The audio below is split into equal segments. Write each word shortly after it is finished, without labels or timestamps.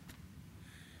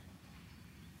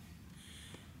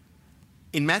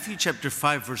In Matthew chapter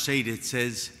 5, verse 8, it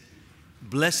says,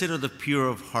 "Blessed are the pure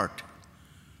of heart,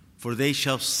 for they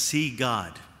shall see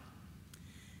God."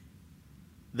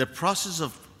 The process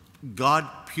of God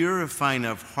purifying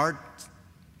our heart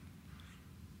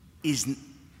is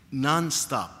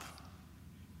non-stop,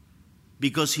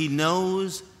 because He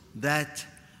knows that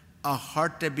a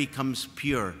heart that becomes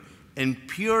pure, and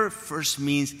pure first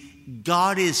means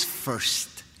God is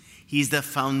first. He's the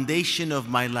foundation of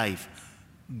my life.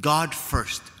 God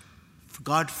first.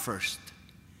 God first.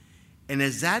 And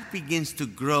as that begins to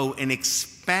grow and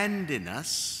expand in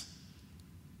us,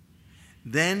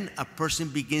 then a person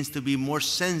begins to be more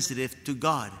sensitive to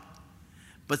God.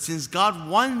 But since God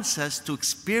wants us to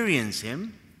experience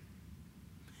Him,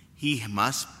 He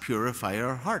must purify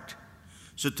our heart.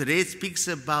 So today it speaks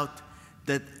about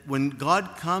that when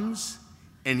God comes,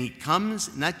 and He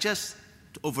comes not just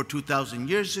over 2,000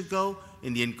 years ago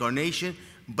in the incarnation,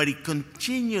 but He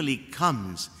continually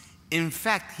comes. In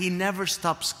fact, He never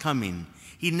stops coming.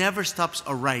 He never stops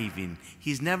arriving.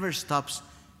 He never stops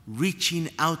reaching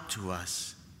out to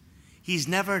us. He's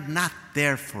never not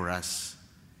there for us.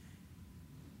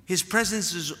 His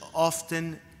presence is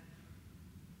often,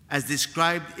 as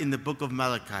described in the book of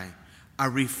Malachi, a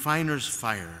refiner's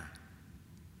fire.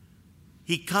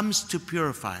 He comes to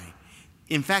purify.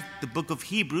 In fact, the book of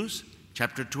Hebrews,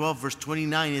 chapter 12, verse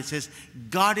 29, it says,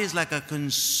 God is like a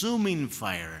consuming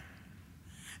fire.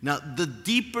 Now, the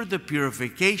deeper the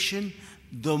purification,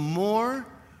 the more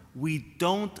we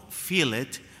don't feel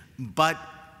it, but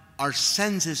our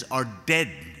senses are dead.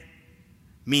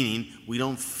 Meaning, we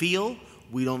don't feel,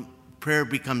 prayer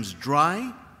becomes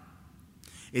dry.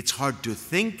 It's hard to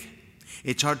think.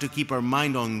 It's hard to keep our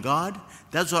mind on God.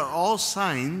 Those are all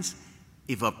signs,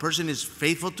 if a person is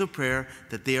faithful to prayer,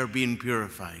 that they are being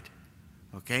purified.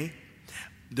 Okay?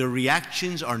 Their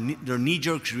reactions, their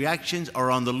knee-jerk reactions are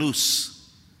on the loose.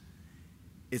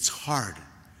 It's hard.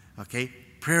 Okay?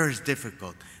 Prayer is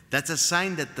difficult. That's a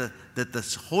sign that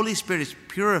the Holy Spirit is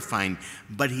purifying,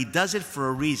 but He does it for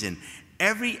a reason.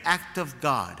 Every act of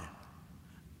God,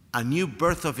 a new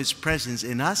birth of His presence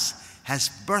in us, has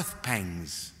birth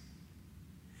pangs.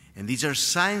 And these are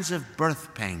signs of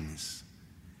birth pangs.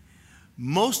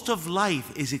 Most of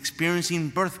life is experiencing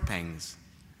birth pangs,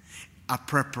 a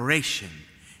preparation.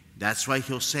 That's why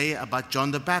He'll say about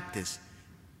John the Baptist,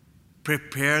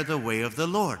 prepare the way of the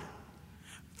Lord,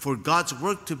 for God's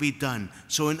work to be done.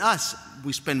 So in us,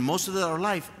 we spend most of our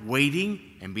life waiting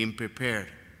and being prepared.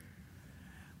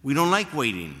 We don't like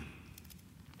waiting.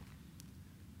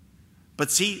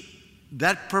 But see,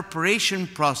 that preparation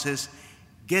process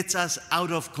gets us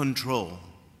out of control.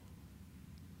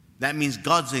 That means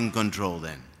God's in control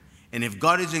then. And if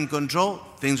God is in control,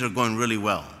 things are going really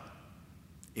well.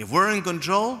 If we're in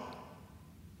control,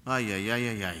 we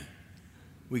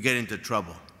get into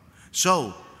trouble.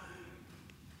 So,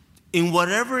 in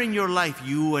whatever in your life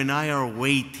you and I are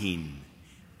waiting,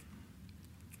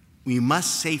 we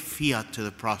must say fiat to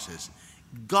the process.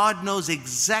 God knows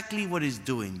exactly what He's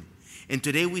doing. And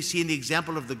today we see in the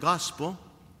example of the gospel,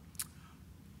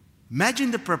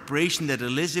 imagine the preparation that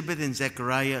Elizabeth and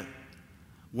Zechariah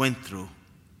went through.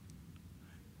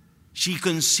 She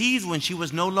conceived when she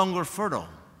was no longer fertile.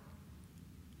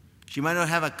 She might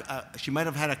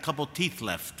have had a couple teeth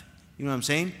left. You know what I'm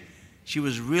saying? She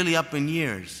was really up in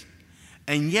years.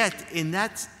 And yet, and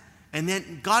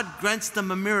then God grants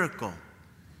them a miracle.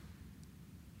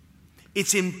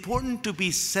 It's important to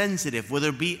be sensitive, whether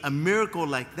it be a miracle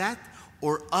like that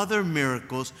or other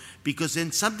miracles, because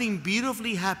then something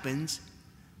beautifully happens.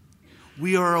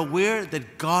 We are aware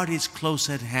that God is close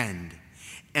at hand,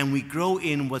 and we grow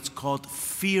in what's called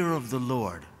fear of the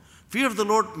Lord. Fear of the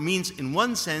Lord means, in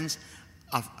one sense,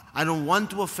 I don't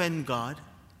want to offend God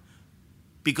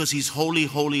because He's holy,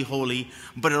 holy, holy,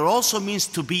 but it also means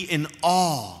to be in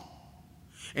awe.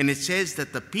 And it says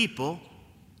that the people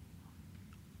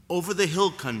over the hill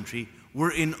country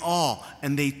were in awe,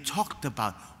 and they talked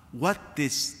about what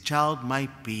this child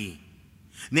might be.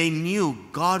 They knew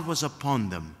God was upon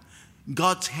them.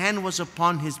 God's hand was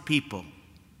upon His people.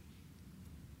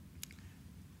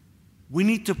 We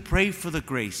need to pray for the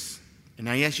grace. And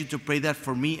I ask you to pray that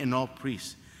for me and all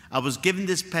priests. I was given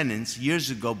this penance years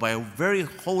ago by a very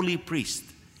holy priest,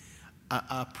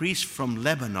 a priest from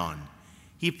Lebanon.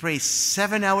 He prays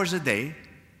 7 hours a day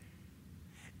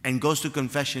and goes to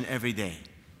confession every day.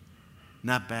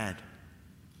 Not bad.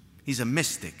 He's a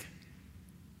mystic.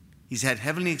 He's had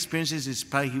heavenly experiences since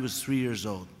probably he was 3 years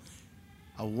old.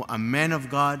 A man of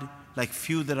God like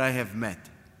few that I have met.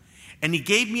 And he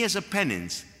gave me as a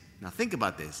penance. Now think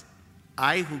about this.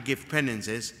 I who give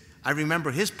penances, I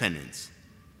remember his penance.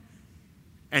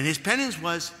 And his penance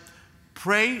was,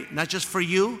 pray, not just for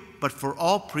you, but for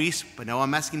all priests, but now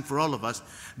I'm asking for all of us,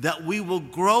 that we will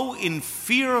grow in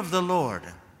fear of the Lord.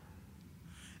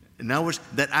 In other words,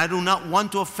 that I do not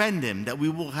want to offend him, that we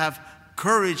will have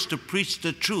courage to preach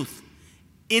the truth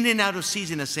in and out of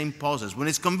season, as St. Paul says, when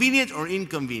it's convenient or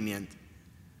inconvenient.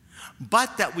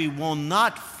 But that we will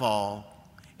not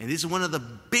fall, and this is one of the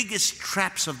biggest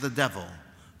traps of the devil,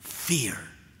 fear.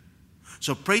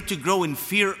 So pray to grow in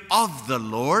fear of the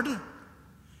Lord,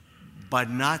 but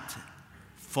not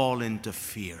fall into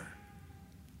fear.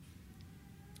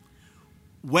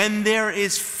 When there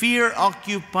is fear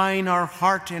occupying our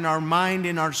heart and our mind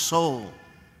and our soul,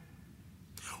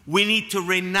 we need to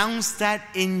renounce that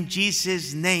in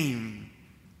Jesus' name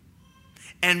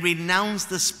and renounce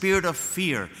the spirit of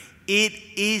fear. It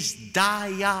is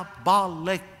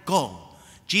diabolical.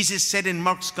 Jesus said in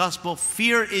Mark's Gospel,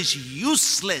 fear is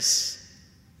useless.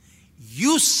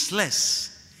 Useless.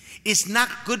 It's not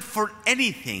good for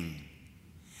anything.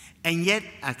 And yet,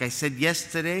 like I said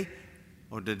yesterday,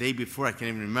 or the day before, I can't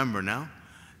even remember now,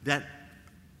 that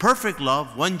perfect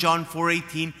love, 1 John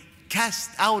 4:18,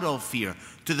 cast out all fear.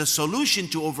 To the solution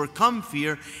to overcome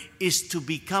fear is to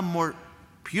become more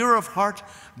pure of heart,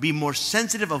 be more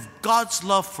sensitive of God's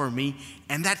love for me,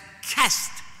 and that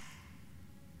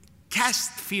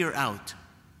cast fear out.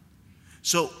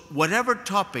 So whatever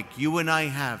topic you and I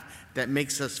have that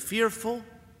makes us fearful,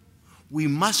 we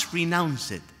must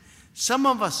renounce it. Some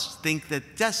of us think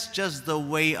that that's just the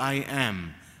way I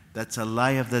am. That's a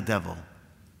lie of the devil.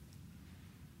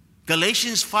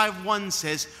 Galatians 5:1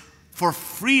 says, for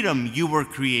freedom you were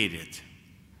created.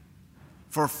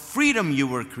 For freedom you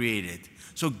were created.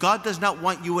 So God does not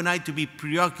want you and I to be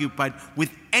preoccupied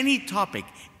with any topic,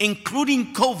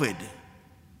 including COVID.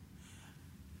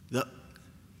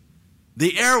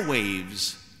 The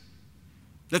airwaves,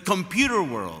 the computer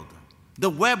world, the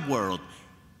web world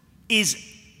is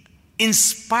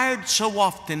inspired so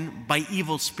often by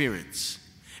evil spirits.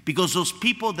 Because those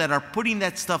people that are putting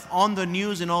that stuff on the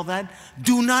news and all that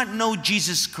do not know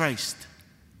Jesus Christ.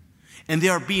 And they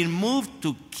are being moved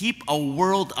to keep a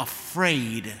world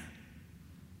afraid.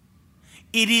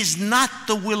 It is not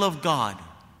the will of God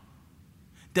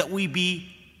that we be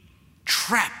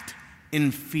trapped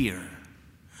in fear.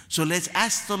 So let's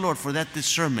ask the Lord for that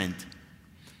discernment.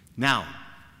 Now,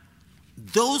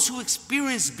 those who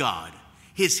experience God,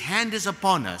 His hand is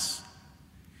upon us.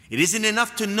 It isn't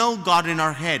enough to know God in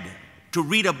our head, to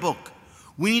read a book.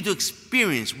 We need to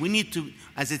experience. We need to,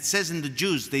 as it says in the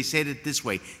Jews, they said it this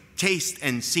way, taste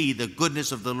and see the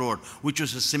goodness of the Lord, which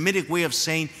was a Semitic way of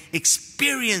saying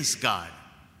experience God.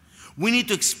 We need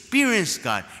to experience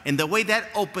God. And the way that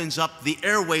opens up the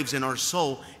airwaves in our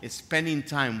soul is spending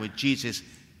time with Jesus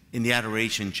in the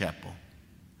Adoration Chapel.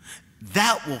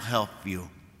 That will help you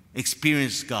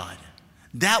experience God.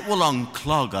 That will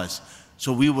unclog us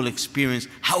so we will experience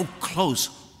how close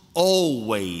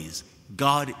always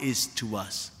God is to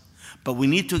us. But we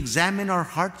need to examine our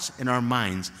hearts and our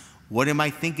minds. What am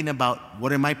I thinking about?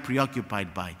 What am I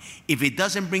preoccupied by? If it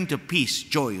doesn't bring to peace,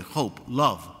 joy, hope,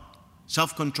 love,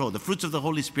 self-control, the fruits of the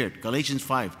Holy Spirit, Galatians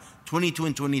 5:22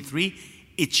 and 23,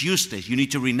 it's useless. You need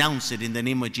to renounce it in the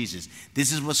name of Jesus.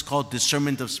 This is what's called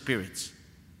discernment of spirits.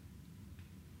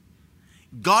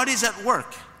 God is at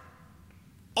work,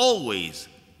 always,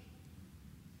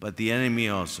 but the enemy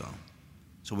also.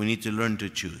 So we need to learn to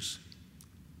choose.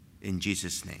 In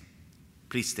Jesus' name.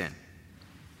 Please stand.